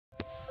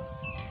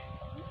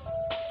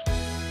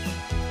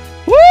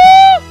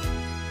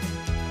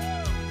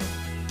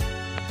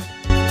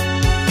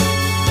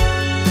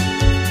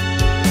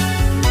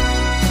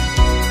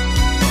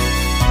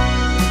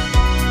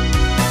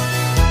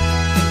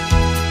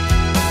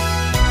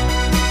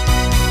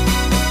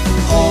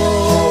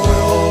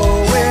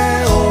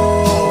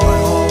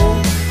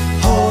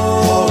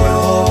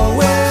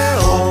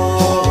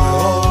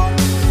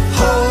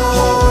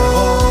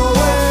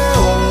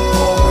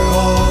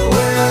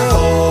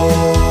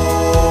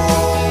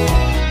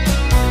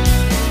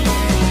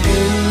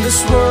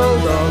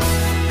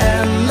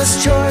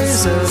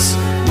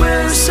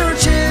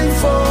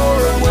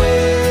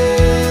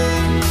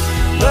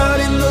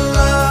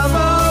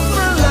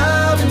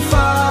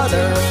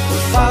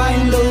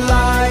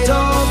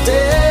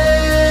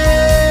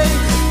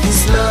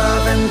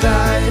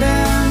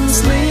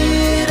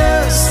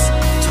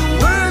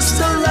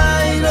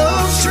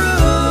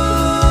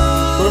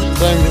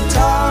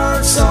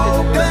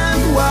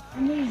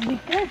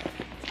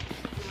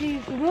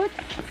She's Ruth.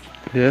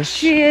 Yes.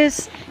 She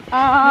is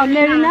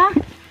Marina.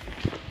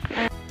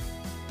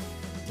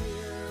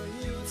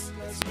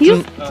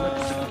 You?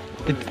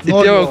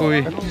 이때하고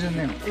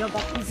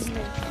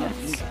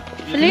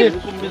Philip.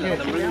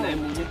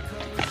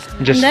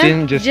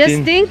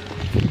 Justin.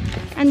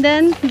 And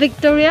then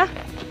Victoria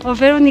or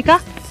Veronica.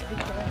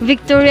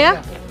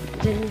 Victoria.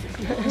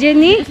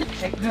 Jenny.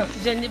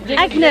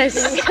 Agnes.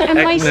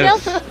 And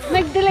myself,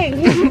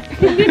 Magdalene.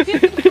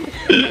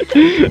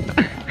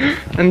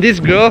 And this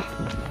girl.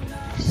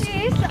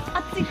 She is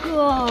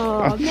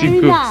Atiko. Atiko.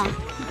 Marina.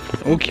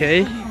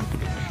 Okay.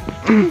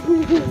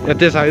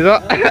 여태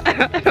사이다.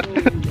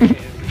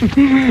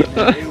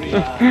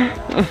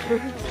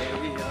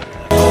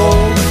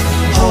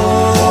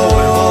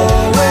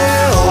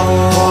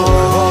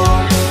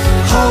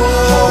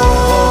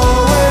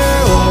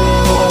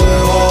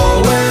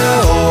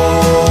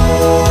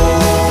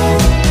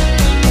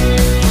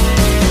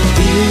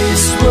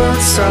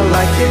 Are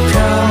like a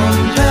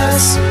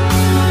compass,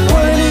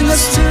 pointing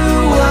us to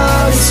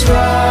what is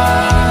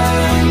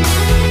right.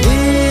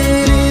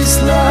 It is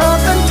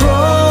love and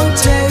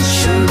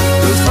protection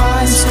we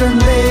find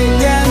strength day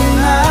and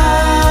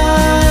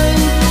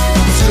night.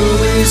 Through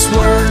His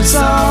words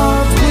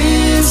of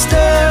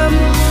wisdom,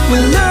 we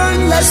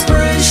learn life's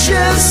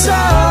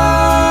precious.